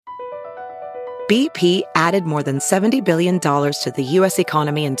BP added more than $70 billion to the U.S.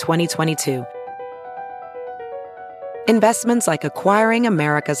 economy in 2022. Investments like acquiring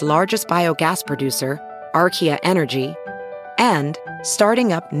America's largest biogas producer, Archaea Energy, and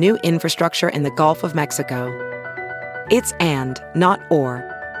starting up new infrastructure in the Gulf of Mexico. It's and, not or.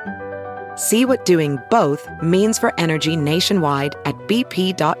 See what doing both means for energy nationwide at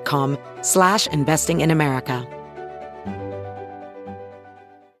bp.com/investing in America.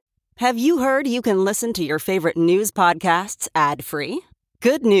 Have you heard you can listen to your favorite news podcasts ad-free?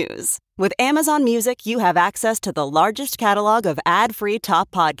 Good news. With Amazon Music, you have access to the largest catalog of ad-free top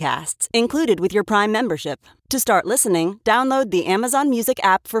podcasts included with your Prime membership. To start listening, download the Amazon Music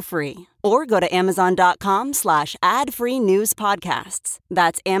app for free or go to amazon.com/ad-free news podcasts.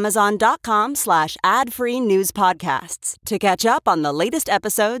 That's amazon.com/ad-free news podcasts to catch up on the latest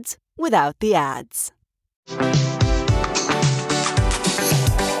episodes without the ads.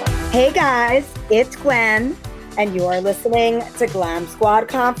 Hey guys, it's Gwen, and you're listening to Glam Squad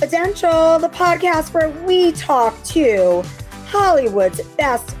Confidential, the podcast where we talk to Hollywood's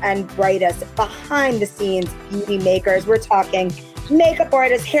best and brightest behind-the-scenes beauty makers. We're talking makeup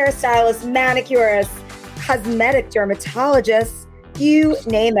artists, hairstylists, manicurists, cosmetic dermatologists, you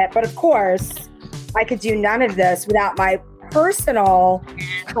name it. But of course, I could do none of this without my personal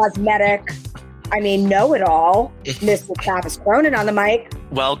cosmetic, know-it-all, Mr. Travis Cronin on the mic.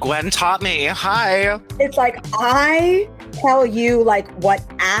 Well, Gwen taught me. Hi. It's like I tell you what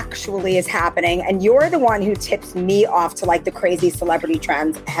actually is happening, and you're the one who tips me off to the crazy celebrity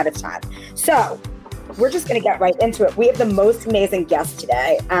trends ahead of time. So we're just going to get right into it. We have the most amazing guest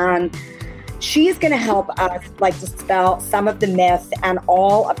today, and she's going to help us dispel some of the myth and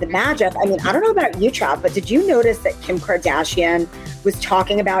all of the magic. I don't know about you, Trav, but did you notice that Kim Kardashian was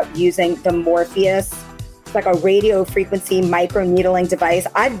talking about using the Morpheus, a radio frequency microneedling device?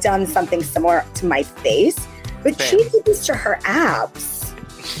 I've done something similar to my face, but she did this to her abs.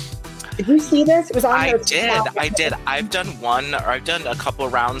 Did you see this? It was on her. I did. I've done a couple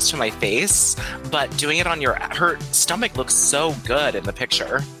of rounds to my face, but doing it on her stomach looks so good in the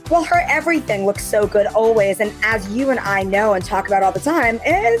picture. Well, her everything looks so good always. And as you and I know and talk about all the time,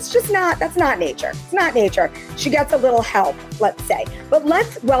 that's not nature. It's not nature. She gets a little help, let's say. But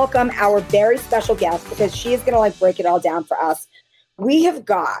let's welcome our very special guest, because she is going to break it all down for us. We have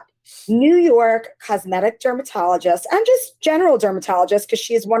got New York cosmetic dermatologist and just general dermatologist, because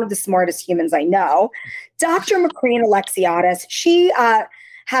she is one of the smartest humans I know, Dr. Macreen Alexiadis. She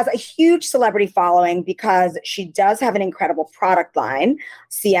has a huge celebrity following because she does have an incredible product line.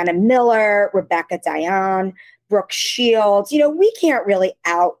 Sienna Miller, Rebecca Diane, Brooke Shields. We can't really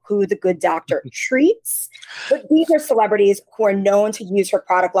out who the good doctor treats, but these are celebrities who are known to use her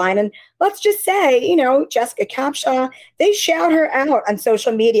product line. And let's just say, Jessica Capshaw, they shout her out on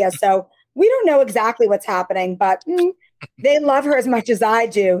social media. So we don't know exactly what's happening, but they love her as much as I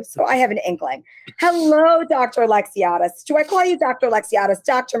do. So I have an inkling. Hello, Dr. Alexiadis. Do I call you Dr. Alexiadis?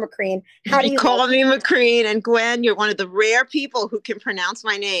 Dr. Macreen? How do you call me Macreen? And Gwen, you're one of the rare people who can pronounce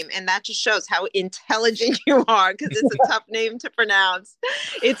my name. And that just shows how intelligent you are, because it's a tough name to pronounce.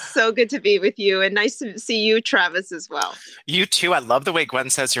 It's so good to be with you. And nice to see you, Travis, as well. You too. I love the way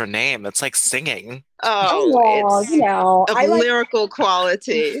Gwen says your name. It's like singing. Oh, it's lyrical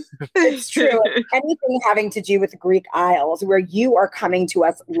quality. It's true. Anything having to do with the Greek Isles, where you are coming to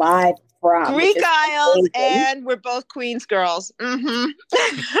us live from. Greek Isles, amazing. And we're both Queens girls. Mm-hmm.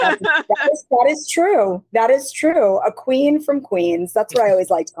 That is true. That is true. A queen from Queens. That's what I always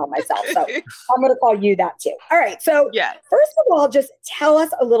like to call myself. So I'm going to call you that too. All right. So First of all, just tell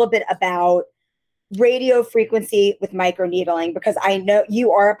us a little bit about radio frequency with microneedling, because I know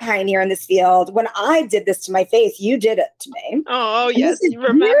you are a pioneer in this field. When I did this to my face, you did it to me. Oh, yes. You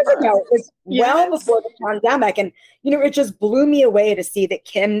remember. Years ago. It was well before the pandemic. And, it just blew me away to see that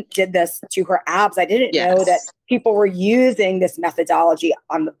Kim did this to her abs. I didn't know that people were using this methodology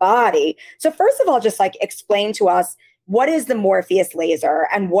on the body. So first of all, just explain to us, what is the Morpheus laser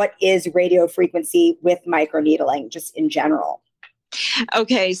and what is radio frequency with microneedling just in general?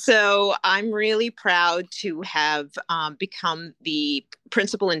 Okay, so I'm really proud to have become the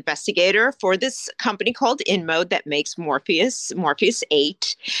principal investigator for this company called InMode that makes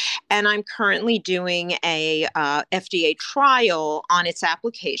Morpheus8. And I'm currently doing a FDA trial on its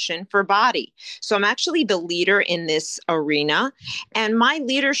application for body. So I'm actually the leader in this arena. And my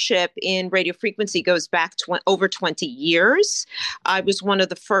leadership in radiofrequency goes back over 20 years. I was one of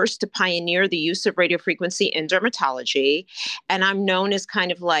the first to pioneer the use of radiofrequency in dermatology. And I'm known as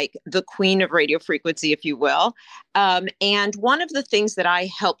kind of like the queen of radiofrequency, if you will. And one of the things that I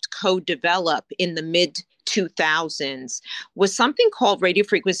helped co-develop in the mid 2000s was something called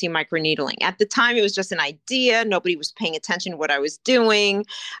radiofrequency microneedling. At the time, it was just an idea. Nobody was paying attention to what I was doing.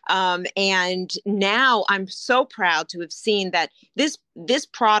 And now I'm so proud to have seen that this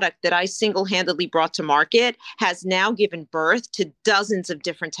product that I single-handedly brought to market has now given birth to dozens of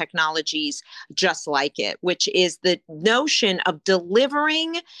different technologies just like it, which is the notion of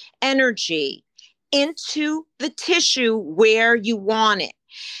delivering energy into the tissue where you want it.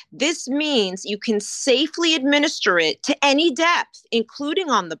 This means you can safely administer it to any depth, including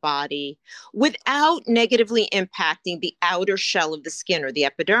on the body, without negatively impacting the outer shell of the skin or the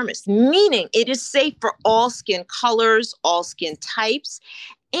epidermis, meaning it is safe for all skin colors, all skin types,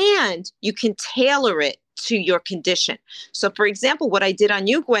 and you can tailor it to your condition. So, for example, what I did on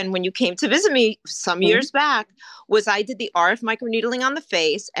you, Gwen, when you came to visit me some years back, was I did the RF microneedling on the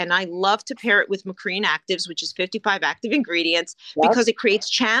face, and I love to pair it with Macrine Actives, which is 55 active ingredients, because it creates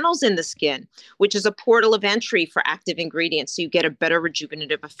channels in the skin, which is a portal of entry for active ingredients, so you get a better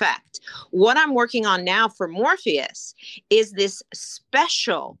rejuvenative effect. What I'm working on now for Morpheus is this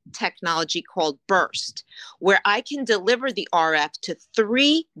special technology called Burst, where I can deliver the RF to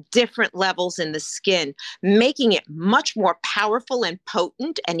 3 different levels in the skin, making it much more powerful and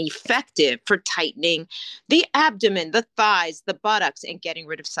potent and effective for tightening the abdomen, the thighs, the buttocks, and getting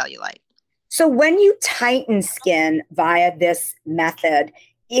rid of cellulite. So when you tighten skin via this method,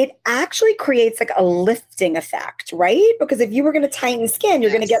 it actually creates like a lifting effect, right? Because if you were going to tighten skin,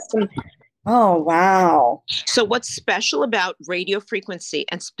 you're going to get some. Oh, wow. So what's special about radiofrequency,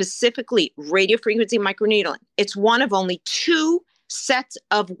 and specifically radiofrequency microneedling, it's one of only 2 sets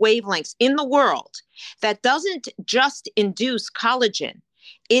of wavelengths in the world that doesn't just induce collagen,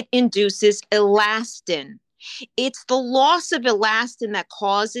 it induces elastin. It's the loss of elastin that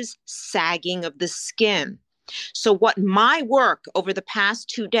causes sagging of the skin. So what my work over the past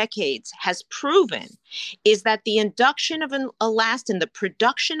 2 decades has proven is that the induction of an elastin, the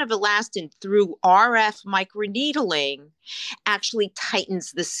production of elastin through RF microneedling actually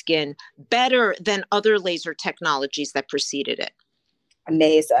tightens the skin better than other laser technologies that preceded it.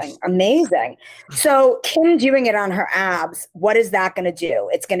 Amazing. Amazing. So Kim doing it on her abs, what is that going to do?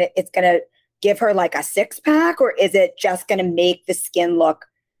 It's going to give her like a 6-pack, or is it just going to make the skin look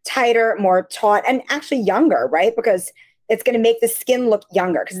tighter, more taut, and actually younger, right? Because it's going to make the skin look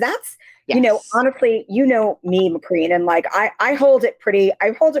younger. Because that's, honestly, me, Macrine, and like I hold it pretty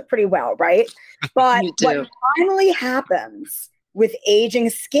well, right? But what finally happens with aging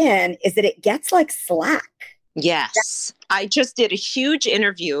skin is that it gets like slack. Yes. I just did a huge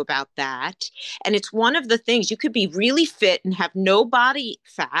interview about that. And it's one of the things, you could be really fit and have no body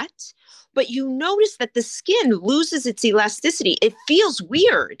fat, but you notice that the skin loses its elasticity. It feels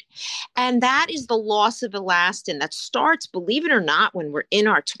weird. And that is the loss of elastin that starts, believe it or not, when we're in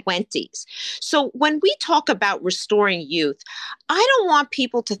our 20s. So when we talk about restoring youth, I don't want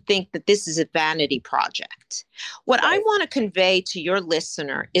people to think that this is a vanity project. What I want to convey to your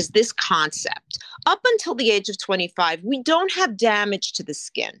listener is this concept. Up until the age of 25, we don't have damage to the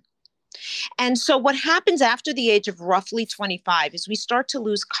skin. And so what happens after the age of roughly 25 is we start to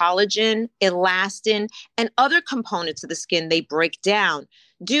lose collagen, elastin, and other components of the skin. They break down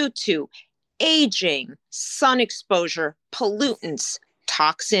due to aging, sun exposure, pollutants,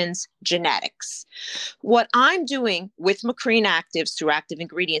 toxins, genetics. What I'm doing with Macrine Actives through active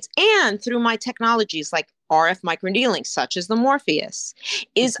ingredients and through my technologies like RF microneedling, such as the Morpheus,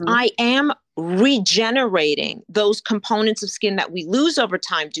 is I am regenerating those components of skin that we lose over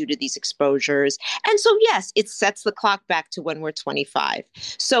time due to these exposures. And so, yes, it sets the clock back to when we're 25.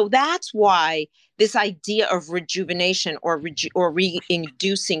 So that's why this idea of rejuvenation or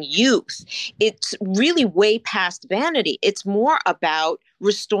reinducing youth, it's really way past vanity. It's more about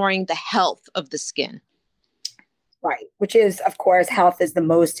restoring the health of the skin. Right. Which is, of course, health is the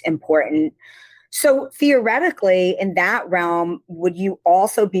most important. So theoretically, in that realm, would you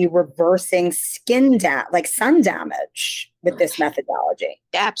also be reversing sun damage with this methodology?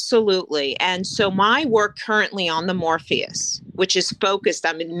 Absolutely. And so my work currently on the Morpheus, which is focused,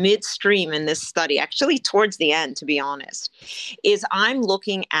 I'm in midstream in this study, actually towards the end, to be honest, is I'm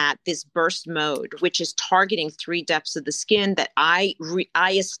looking at this burst mode, which is targeting 3 depths of the skin that I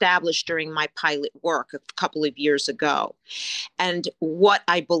established during my pilot work a couple of years ago. And what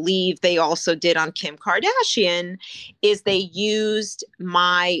I believe they also did on Kim Kardashian is they used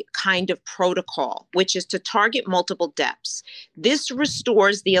my kind of protocol, which is to target multiple depths. This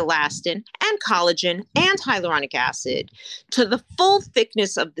restores the elastin and collagen and hyaluronic acid to the full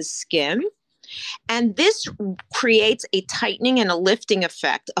thickness of the skin. And this creates a tightening and a lifting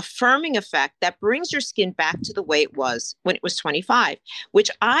effect, a firming effect that brings your skin back to the way it was when it was 25,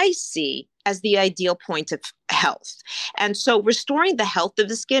 which I see as the ideal point of health. And so restoring the health of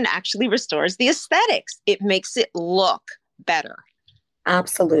the skin actually restores the aesthetics. It makes it look better.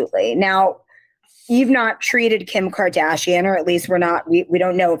 Absolutely. Now, you've not treated Kim Kardashian, or at least we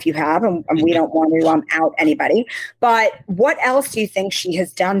don't know if you have, and we don't want to out anybody. But what else do you think she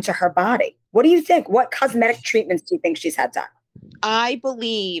has done to her body? What do you think? What cosmetic treatments do you think she's had done? I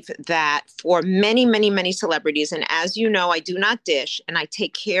believe that for many, many, many celebrities, and as you know, I do not dish, and I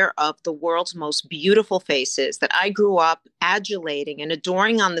take care of the world's most beautiful faces that I grew up adulating and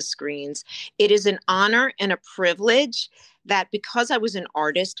adoring on the screens. It is an honor and a privilege that because I was an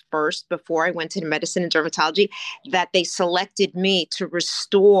artist first before I went to medicine and dermatology, that they selected me to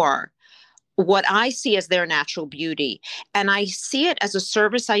restore what I see as their natural beauty. And I see it as a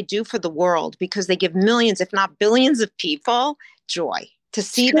service I do for the world because they give millions, if not billions of people joy to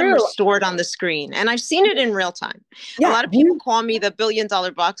see them restored on the screen. And I've seen it in real time. Yeah. A lot of people call me the $1 billion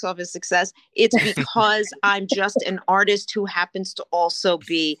box office success. It's because I'm just an artist who happens to also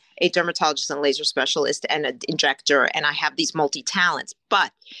be a dermatologist and laser specialist and an injector. And I have these multi-talents.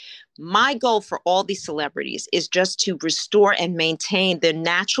 But my goal for all these celebrities is just to restore and maintain the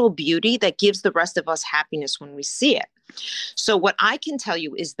natural beauty that gives the rest of us happiness when we see it. So what I can tell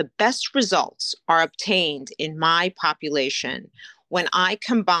you is the best results are obtained in my population when I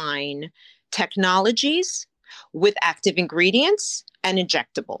combine technologies with active ingredients and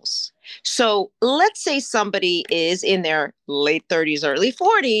injectables. So let's say somebody is in their late 30s, early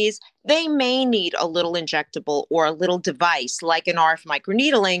 40s, they may need a little injectable or a little device like an RF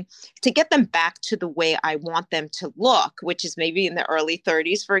microneedling to get them back to the way I want them to look, which is maybe in the early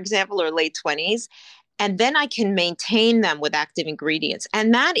 30s, for example, or late 20s. And then I can maintain them with active ingredients.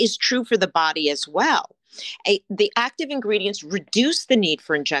 And that is true for the body as well. The active ingredients reduce the need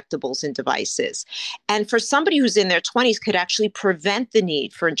for injectables and devices. And for somebody who's in their 20s could actually prevent the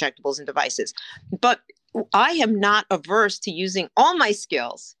need for injectables and devices. But I am not averse to using all my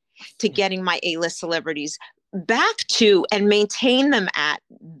skills to getting my A-list celebrities back to and maintain them at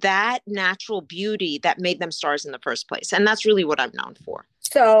that natural beauty that made them stars in the first place. And that's really what I'm known for.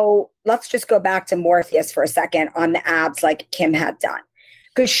 So let's just go back to Morpheus for a second on the abs like Kim had done.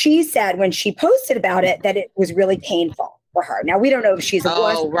 Because she said when she posted about it that it was really painful for her. Now, we don't know if she's a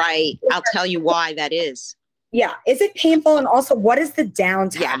wuss. Oh, right. I'll tell you why that is. Yeah. Is it painful? And also, what is the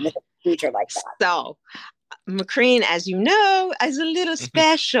downtime with a procedure like that? So, Macrine, as you know, is a little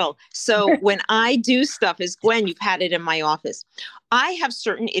special. So when I do stuff, as Gwen, you've had it in my office, I have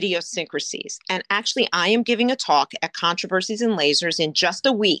certain idiosyncrasies. And actually, I am giving a talk at Controversies in Lasers in just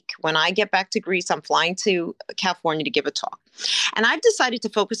a week. When I get back to Greece, I'm flying to California to give a talk. And I've decided to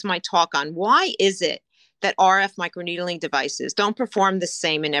focus my talk on why is it that RF microneedling devices don't perform the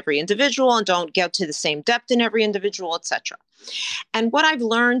same in every individual and don't get to the same depth in every individual, et cetera. And what I've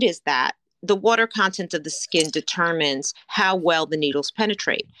learned is that the water content of the skin determines how well the needles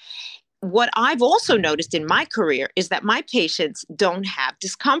penetrate. What I've also noticed in my career is that my patients don't have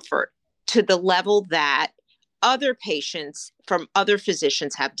discomfort to the level that other patients from other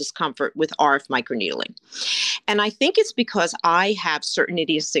physicians have discomfort with RF microneedling. And I think it's because I have certain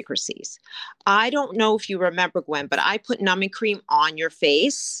idiosyncrasies. I don't know if you remember, Gwen, but I put numbing cream on your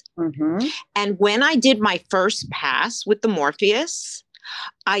face. Mm-hmm. And when I did my first pass with the Morpheus,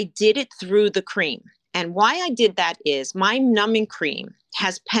 I did it through the cream. And why I did that is my numbing cream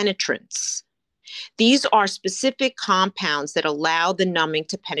has penetrants. These are specific compounds that allow the numbing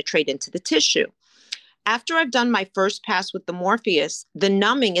to penetrate into the tissue. After I've done my first pass with the Morpheus, the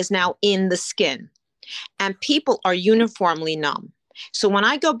numbing is now in the skin and people are uniformly numb. So when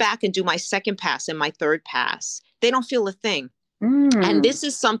I go back and do my second pass and my third pass, they don't feel a thing. And this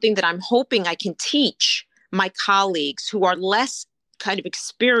is something that I'm hoping I can teach my colleagues who are less kind of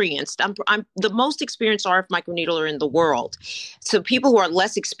experienced. I'm the most experienced RF microneedler in the world. So people who are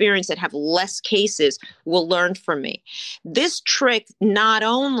less experienced that have less cases will learn from me. This trick not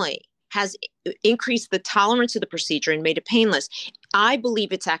only has increased the tolerance of the procedure and made it painless, I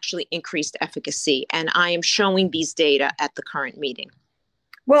believe it's actually increased efficacy. And I am showing these data at the current meeting.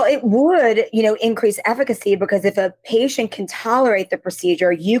 Well, it would, increase efficacy because if a patient can tolerate the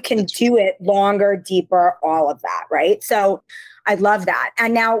procedure, you can do it longer, deeper, all of that, right? So I love that.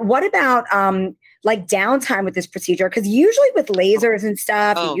 And now what about like downtime with this procedure? Because usually with lasers and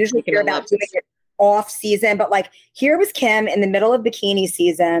stuff, you usually hear about doing it off season. But like here was Kim in the middle of bikini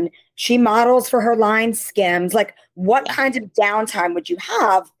season. She models for her line Skims. Like what kind of downtime would you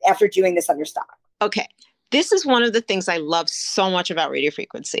have after doing this on your stock? Okay. This is one of the things I love so much about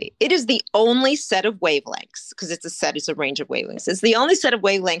radiofrequency. It is the only set of wavelengths, because it's a range of wavelengths. It's the only set of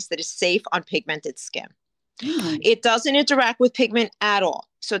wavelengths that is safe on pigmented skin. It doesn't interact with pigment at all.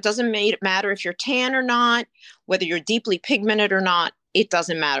 So it doesn't matter if you're tan or not, whether you're deeply pigmented or not, it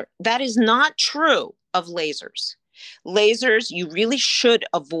doesn't matter. That is not true of lasers. Lasers, you really should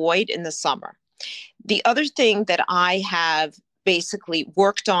avoid in the summer. The other thing that I have basically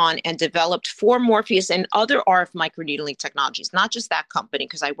worked on and developed for Morpheus and other RF microneedling technologies, not just that company,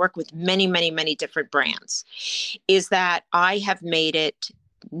 because I work with many, many, many different brands, is that I have made it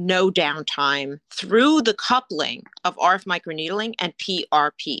no downtime through the coupling of RF microneedling and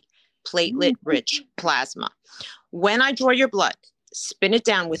PRP, platelet-rich plasma. When I draw your blood, spin it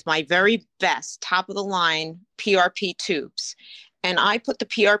down with my very best top-of-the-line PRP tubes, and I put the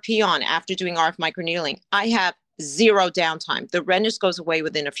PRP on after doing RF microneedling, I have zero downtime. The redness goes away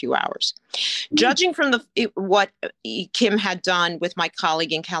within a few hours. Judging from what Kim had done with my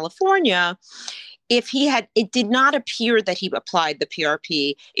colleague in California, it did not appear that he applied the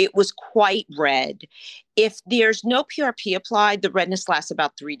PRP. It was quite red. If there's no PRP applied, the redness lasts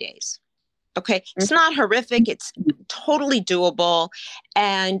about 3 days. Okay. It's not horrific. It's totally doable.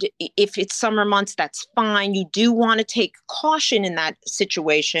 And if it's summer months, that's fine. You do want to take caution in that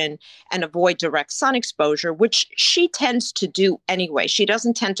situation and avoid direct sun exposure, which she tends to do anyway. She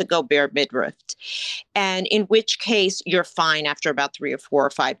doesn't tend to go bare midriff. And in which case you're fine after about 3 or 4 or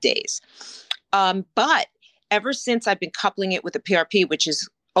 5 days. But ever since I've been coupling it with the PRP, which is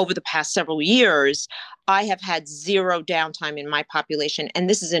over the past several years, I have had zero downtime in my population. And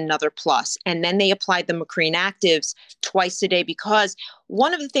this is another plus. And then they applied the Macrine Actives twice a day, because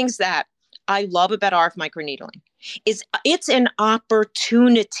one of the things that I love about RF microneedling is it's an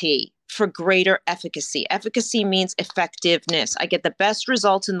opportunity for greater efficacy. Efficacy means effectiveness. I get the best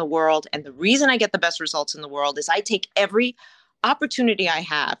results in the world. And the reason I get the best results in the world is I take every opportunity I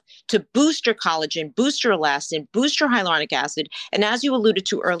have to boost your collagen, boost your elastin, boost your hyaluronic acid, and as you alluded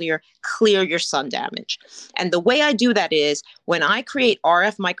to earlier, clear your sun damage. And the way I do that is when I create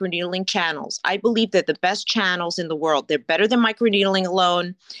RF microneedling channels, I believe they're the best channels in the world. They're better than microneedling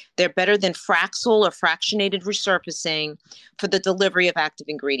alone. They're better than Fraxel or fractionated resurfacing for the delivery of active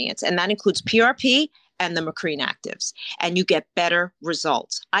ingredients. And that includes PRP and the Macrine Actives. And you get better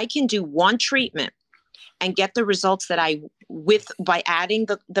results. I can do one treatment and get the results that by adding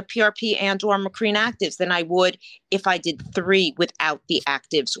the PRP and or Macrine Actives than I would if I did 3 without the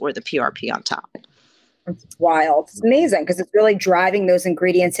actives or the PRP on top. It's wild. It's amazing because it's really driving those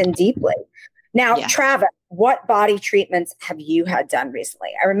ingredients in deeply. Now, Yeah. Travis, what body treatments have you had done recently?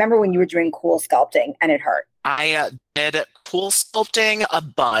 I remember when you were doing cool sculpting and it hurt. I did cool sculpting a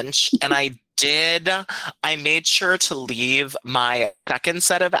bunch, and I made sure to leave my second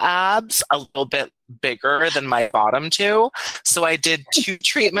set of abs a little bit bigger than my bottom 2. So I did 2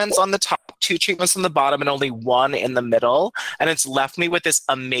 treatments on the top, 2 treatments on the bottom, and only 1 in the middle. And it's left me with this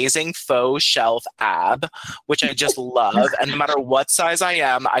amazing faux shelf ab, which I just love. And no matter what size I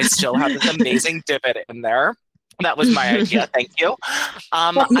am, I still have this amazing divot in there. That was my idea. Thank you.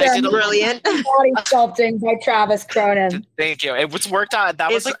 I did brilliant body sculpting by Travis Cronin. Thank you. It was worked out.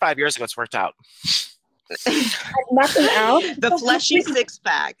 That was like 5 years ago. It's worked out. Nothing else. The fleshy six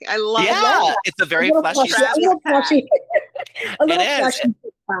pack. I love Yeah, it's a very fleshy six a little fleshy is. six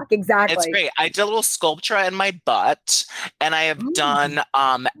pack. Exactly. It's great. I did a little sculptura in my butt, and I have done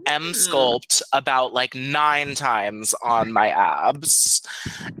M sculpt about like 9 times on my abs,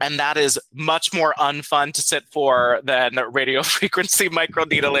 and that is much more unfun to sit for than radio frequency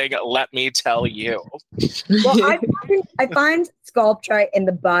microneedling. Let me tell you. Well, I find sculpture in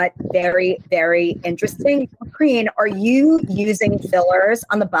the butt very, very interesting. Macrine, are you using fillers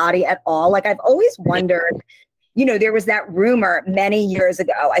on the body at all? Like, I've always wondered, you know, there was that rumor many years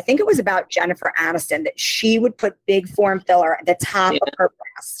ago, I think it was about Jennifer Aniston, that she would put big form filler at the top of her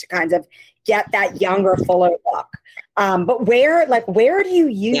breast to kind of get that younger, fuller look. But where do you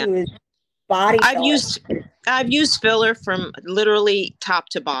use body filler? I've used filler from literally top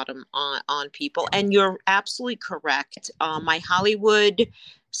to bottom on people. And you're absolutely correct. My Hollywood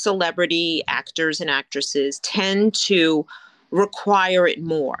celebrity actors and actresses tend to require it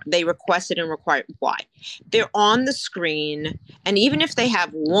more. They request it and require it. Why? They're on the screen, and even if they have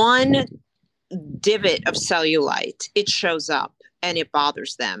one divot of cellulite, it shows up and it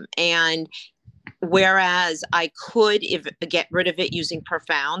bothers them. And whereas I could get rid of it using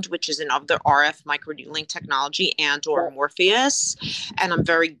Profound, which is another RF microneedling technology, and or Morpheus, and I'm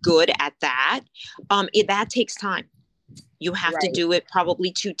very good at that, that takes time. You have to do it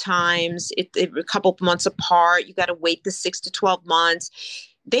probably 2 times, a couple of months apart. You got to wait the 6 to 12 months.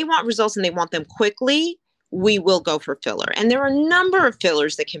 They want results and they want them quickly. We will go for filler. And there are a number of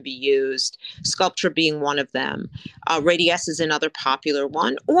fillers that can be used, Sculptra being one of them. Radiesse is another popular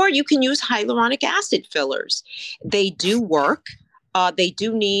one. Or you can use hyaluronic acid fillers. They do work. They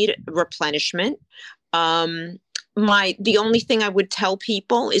do need replenishment. The only thing I would tell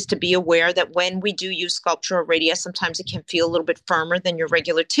people is to be aware that when we do use Sculptra or Radiesse, sometimes it can feel a little bit firmer than your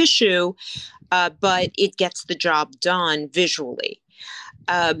regular tissue, but it gets the job done visually.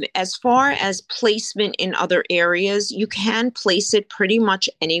 As far as placement in other areas, you can place it pretty much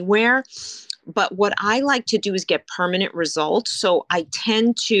anywhere. But what I like to do is get permanent results. So I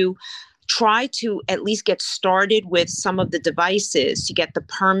tend to try to at least get started with some of the devices to get the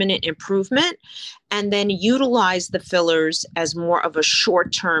permanent improvement, and then utilize the fillers as more of a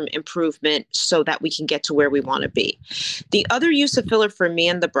short-term improvement so that we can get to where we want to be. The other use of filler for me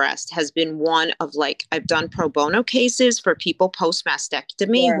in the breast has been one of, like, I've done pro bono cases for people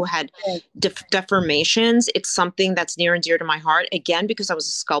post-mastectomy who had deformations. It's something that's near and dear to my heart, again, because I was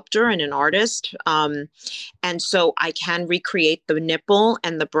a sculptor and an artist. And so I can recreate the nipple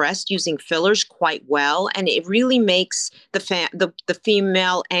and the breast using fillers quite well. And it really makes the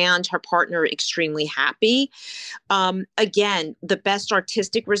female and her partner extremely happy. Again, the best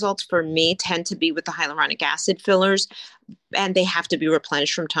artistic results for me tend to be with the hyaluronic acid fillers, and they have to be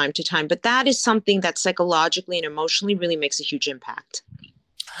replenished from time to time. But that is something that psychologically and emotionally really makes a huge impact.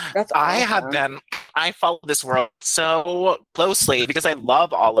 That's awesome. I follow this world so closely because I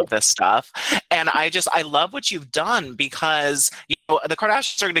love all of this stuff. And I love what you've done because, the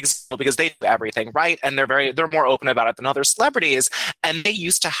Kardashians are an example because they do everything, right? And they're more open about it than other celebrities. And they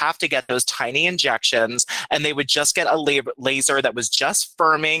used to have to get those tiny injections, and they would just get a laser that was just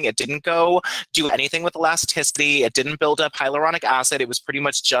firming. It didn't go do anything with elasticity. It didn't build up hyaluronic acid. It was pretty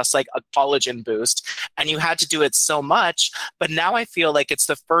much just like a collagen boost. And you had to do it so much. But now I feel like it's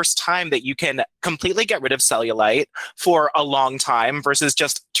the first time that you can completely get rid of cellulite for a long time versus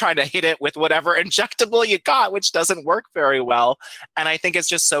just trying to hit it with whatever injectable you got, which doesn't work very well. And I think it's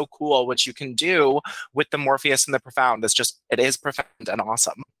just so cool what you can do with the Morpheus and the Profound. It is profound and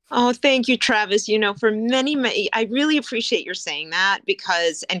awesome. Oh, thank you, Travis. For many, I really appreciate your saying that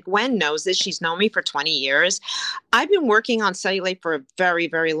because, and Gwen knows this, she's known me for 20 years. I've been working on cellulite for a very,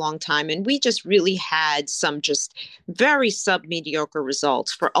 very long time. And we just really had some just very sub-mediocre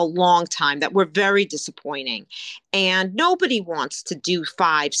results for a long time that were very disappointing. And nobody wants to do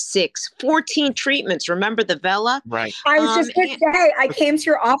 5, 6, 14 treatments. Remember the Vela? Right. I was just going to say, I came to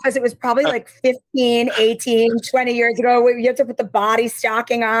your office. It was probably like 15, 18, 20 years ago. You had to put the body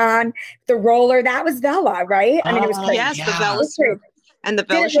stocking on, the roller. That was Vela, right? I mean, it was crazy. Yes, the Vela. And the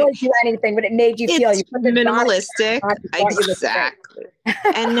Vela didn't really do anything, but it made you feel you put the minimalistic. Exactly.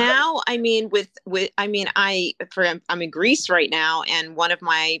 And now, I'm in Greece right now, and one of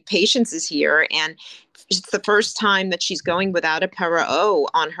my patients is here, and it's the first time that she's going without a para O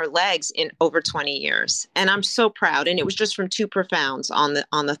on her legs in over 20 years. And I'm so proud. And it was just from 2 profounds on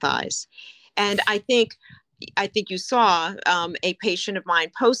the thighs. And I think you saw a patient of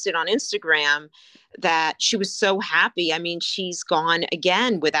mine posted on Instagram that she was so happy. I mean, she's gone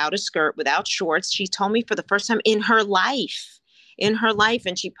again without a skirt, without shorts. She told me for the first time in her life,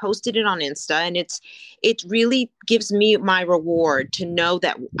 and she posted it on Insta, and it really gives me my reward to know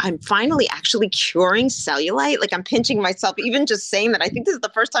that I'm finally actually curing cellulite. Like, I'm pinching myself, even just saying that. I think this is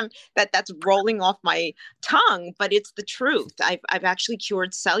the first time that's rolling off my tongue, but it's the truth. I've actually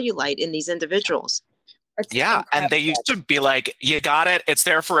cured cellulite in these individuals. Yeah, and they used to be like, you got it, it's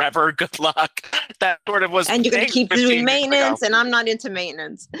there forever, good luck. That sort of was. And you're going to keep doing maintenance, and I'm not into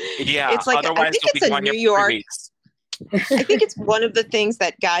maintenance. Yeah, it's like, otherwise I think it's a New York. I think it's one of the things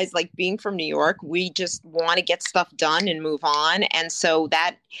that guys, like being from New York, we just want to get stuff done and move on. And so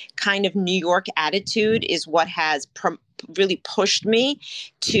that kind of New York attitude is what has really pushed me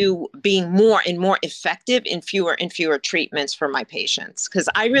to being more and more effective in fewer and fewer treatments for my patients. Because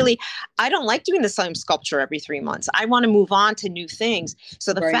I don't like doing the same sculpture every 3 months. I want to move on to new things.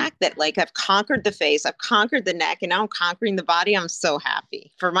 So the fact that, like, I've conquered the face, I've conquered the neck, and now I'm conquering the body, I'm so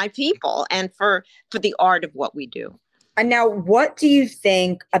happy for my people and for the art of what we do. And now, what do you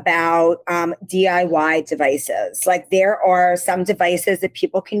think about DIY devices? Like, there are some devices that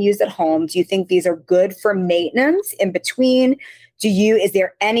people can use at home. Do you think these are good for maintenance in between? Is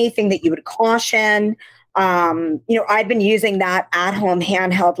there anything that you would caution? I've been using that at-home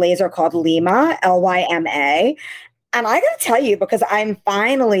handheld laser called Lyma, Lyma. And I got to tell you, because I'm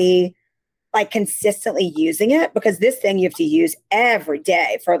finally consistently using it, because this thing you have to use every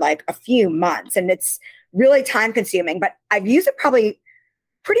day for like a few months, and it's really time consuming, but I've used it probably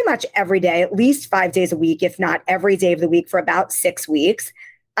pretty much every day, at least 5 days a week, if not every day of the week for about 6 weeks.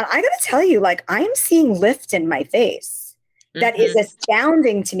 And I got to tell you, I am seeing lift in my face. That is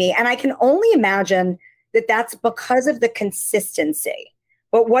astounding to me. And I can only imagine that that's because of the consistency.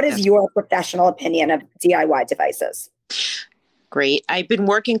 But what is your professional opinion of DIY devices? Great. I've been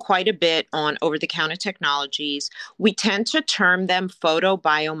working quite a bit on over-the-counter technologies. We tend to term them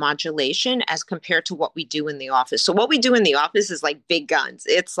photobiomodulation as compared to what we do in the office. So what we do in the office is like big guns.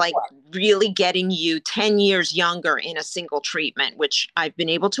 It's like really getting you 10 years younger in a single treatment, which I've been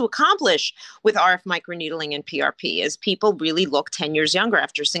able to accomplish with RF microneedling and PRP, as people really look 10 years younger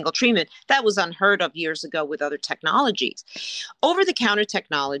after a single treatment. That was unheard of years ago with other technologies. Over-the-counter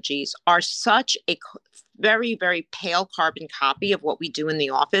technologies are such a very, very pale carbon copy of what we do in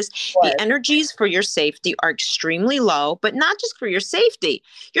the office. The energies for your safety are extremely low, but not just for your safety.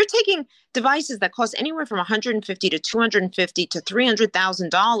 You're taking devices that cost anywhere from $150 to $250 to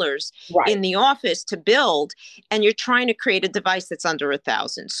 $300,000 in the office to build, and you're trying to create a device that's under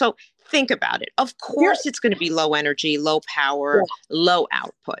 $1,000. So think about it. Of course, it's going to be low energy, low power, low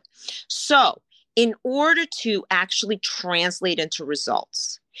output. So in order to actually translate into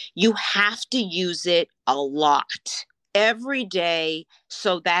results, you have to use it a lot every day,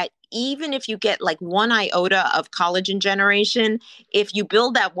 so that even if you get like 1 iota of collagen generation, if you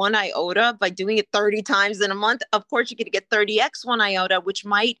build that 1 iota by doing it 30 times in a month, of course you're going to get 30x 1 iota, which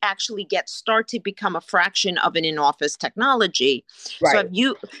might actually start to become a fraction of an in-office technology.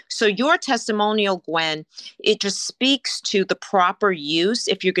 So your testimonial, Gwen, it just speaks to the proper use.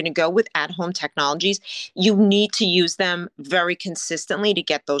 If you're going to go with at-home technologies, you need to use them very consistently to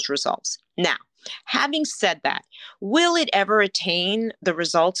get those results. Now, having said that, will it ever attain the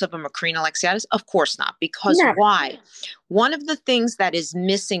results of a Macrina Alexiadis? Of course not. Because why? One of the things that is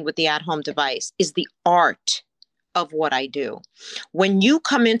missing with the at-home device is the art of what I do. When you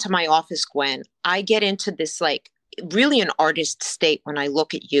come into my office, Gwen, I get into this really an artist state when I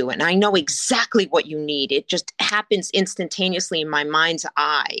look at you, and I know exactly what you need. It just happens instantaneously in my mind's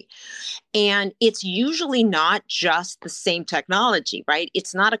eye. And it's usually not just the same technology, right?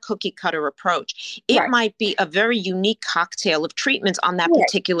 It's not a cookie cutter approach. It might be a very unique cocktail of treatments on that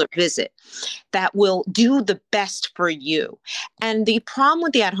particular visit that will do the best for you. And the problem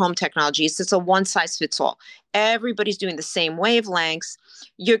with the at-home technology is it's a one size fits all. Everybody's doing the same wavelengths.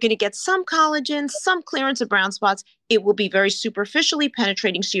 You're going to get some collagen, some clearance of brown spots. It will be very superficially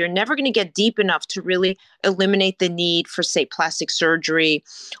penetrating, so you're never going to get deep enough to really eliminate the need for, say, plastic surgery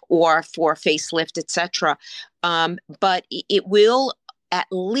or for facelift, etc. But it will at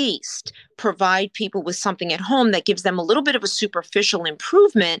least provide people with something at home that gives them a little bit of a superficial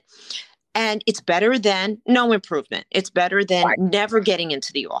improvement. And it's better than no improvement. It's better than never getting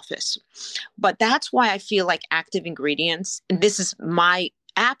into the office. But that's why I feel like active ingredients, and this is my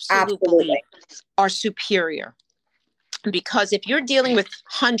absolute belief, are superior. Because if you're dealing with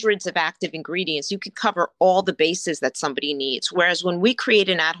hundreds of active ingredients, you can cover all the bases that somebody needs. Whereas when we create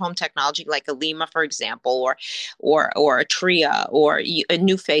an at-home technology like a Lima, for example, or a Tria or a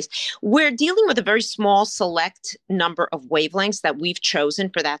New Face, we're dealing with a very small select number of wavelengths that we've chosen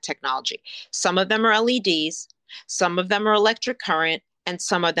for that technology. Some of them are LEDs, some of them are electric current, and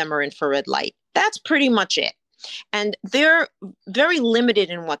some of them are infrared light. That's pretty much it. And they're very limited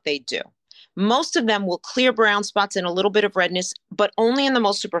in what they do. Most of them will clear brown spots and a little bit of redness, but only in the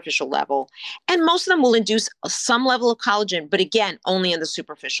most superficial level. And most of them will induce some level of collagen, but again, only in the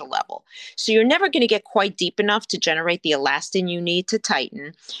superficial level. So you're never going to get quite deep enough to generate the elastin you need to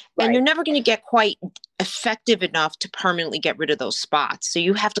tighten. And you're never going to get quite effective enough to permanently get rid of those spots. So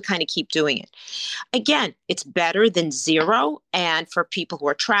you have to kind of keep doing it. Again, it's better than zero. And for people who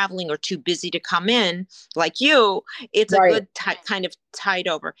are traveling or too busy to come in, like you, it's a good kind of tide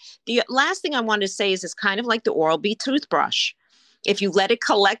over. The last thing I want to say is it's kind of like the Oral-B toothbrush. If you let it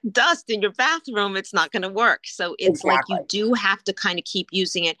collect dust in your bathroom, it's not going to work. So it's like you do have to kind of keep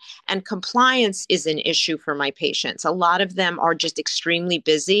using it. And compliance is an issue for my patients. A lot of them are just extremely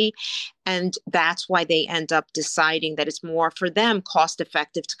busy. And that's why they end up deciding that it's more for them cost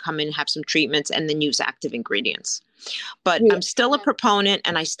effective to come in and have some treatments and then use active ingredients. But I'm still a proponent,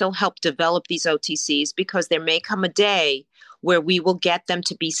 and I still help develop these OTCs, because there may come a day where we will get them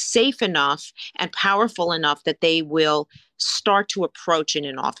to be safe enough and powerful enough that they will start to approach an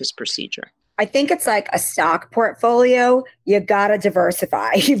in-office procedure. I think it's like a stock portfolio. You got to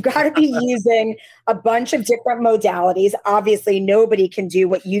diversify. You've got to be using a bunch of different modalities. Obviously, nobody can do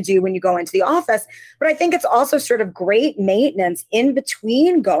what you do when you go into the office. But I think it's also sort of great maintenance in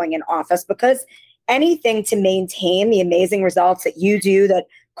between going in office, because anything to maintain the amazing results that you do that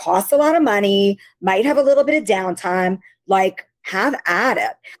costs a lot of money, might have a little bit of downtime, like have at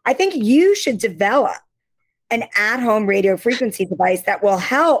it. I think you should develop an at-home radio frequency device that will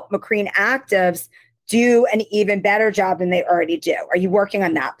help Macrina Actives do an even better job than they already do. Are you working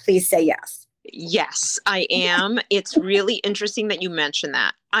on that? Please say yes. Yes, I am. It's really interesting that you mentioned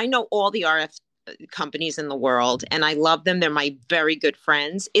that. I know all the RF companies in the world, and I love them. They're my very good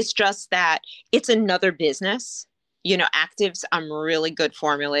friends. It's just that it's another business. Actives, I'm a really good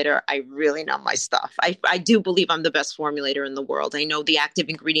formulator. I really know my stuff. I do believe I'm the best formulator in the world. I know the active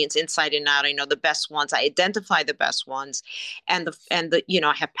ingredients inside and out. I know the best ones. I identify the best ones, and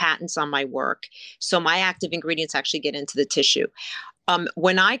I have patents on my work. So my active ingredients actually get into the tissue.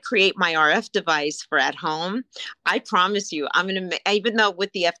 When I create my RF device for at home, I promise you, I'm going to, even though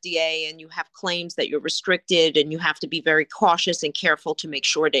with the FDA and you have claims that you're restricted and you have to be very cautious and careful to make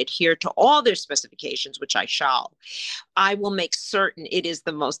sure to adhere to all their specifications, which I shall, I will make certain it is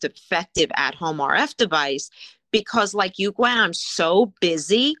the most effective at-home RF device. Because like you, Gwen, I'm so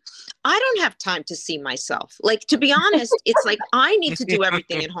busy. I don't have time to see myself. Like, to be honest, it's like I need to do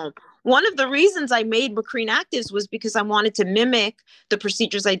everything at home. One of the reasons I made Macreen Actives was because I wanted to mimic the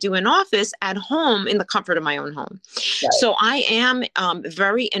procedures I do in office at home in the comfort of my own home. Right. So I am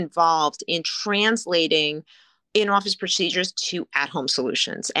very involved in translating in-office procedures to at-home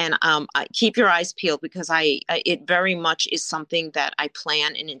solutions. And keep your eyes peeled because it very much is something that I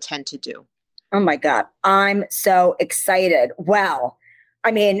plan and intend to do. Oh my God, I'm so excited. Well,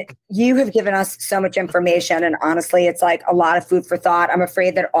 I mean, you have given us so much information, and honestly, it's like a lot of food for thought. I'm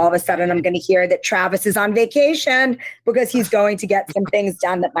afraid that all of a sudden I'm going to hear that Travis is on vacation because he's going to get some things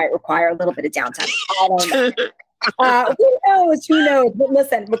done that might require a little bit of downtime. I don't know. Who knows? But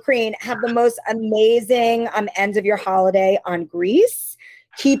listen, Macreen, have the most amazing end of your holiday on Greece.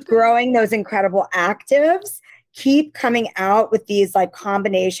 Keep growing those incredible actives. Keep coming out with these like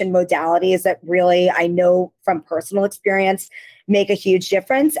combination modalities that really, I know from personal experience, make a huge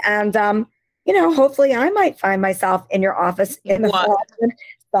difference. And, hopefully I might find myself in your office in the fall.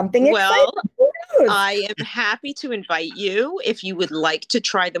 Something exciting. I am happy to invite you. If you would like to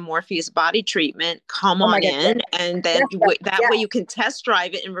try the Morpheus body treatment, come on in. And then that way you can test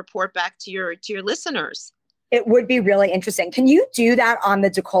drive it and report back to your listeners. It would be really interesting. Can you do that on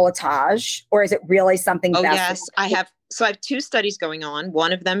the décolletage, or is it really something? Oh, yes, I have. So I have 2 studies going on.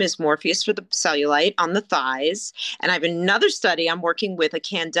 One of them is Morpheus for the cellulite on the thighs. And I have another study. I'm working with a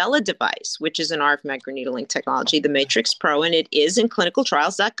Candela device, which is an RF microneedling technology, the Matrix Pro, and it is in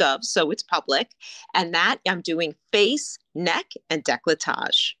clinicaltrials.gov. So it's public. And that I'm doing face, neck, and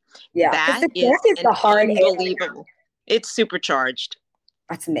décolletage. Yeah, that is the hard unbelievable. Area. It's supercharged.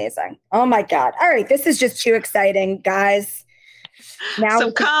 That's amazing. Oh my God. All right. This is just too exciting, guys. Now so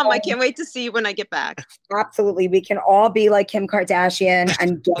come. I can't wait to see you when I get back. Absolutely. We can all be like Kim Kardashian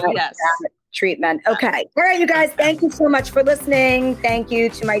and get that treatment. Okay. All right, you guys. Thank you so much for listening. Thank you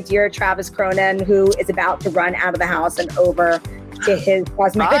to my dear Travis Cronin, who is about to run out of the house and over to his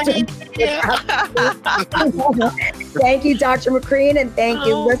cosmetic. Thank you, Dr. Macreen, and thank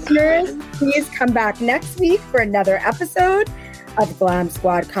you, listeners. Please come back next week for another episode of Glam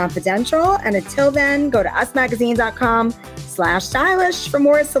Squad Confidential. And until then, go to usmagazine.com/stylish for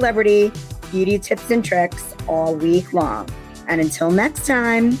more celebrity beauty tips and tricks all week long. And until next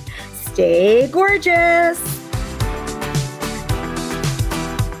time, stay gorgeous.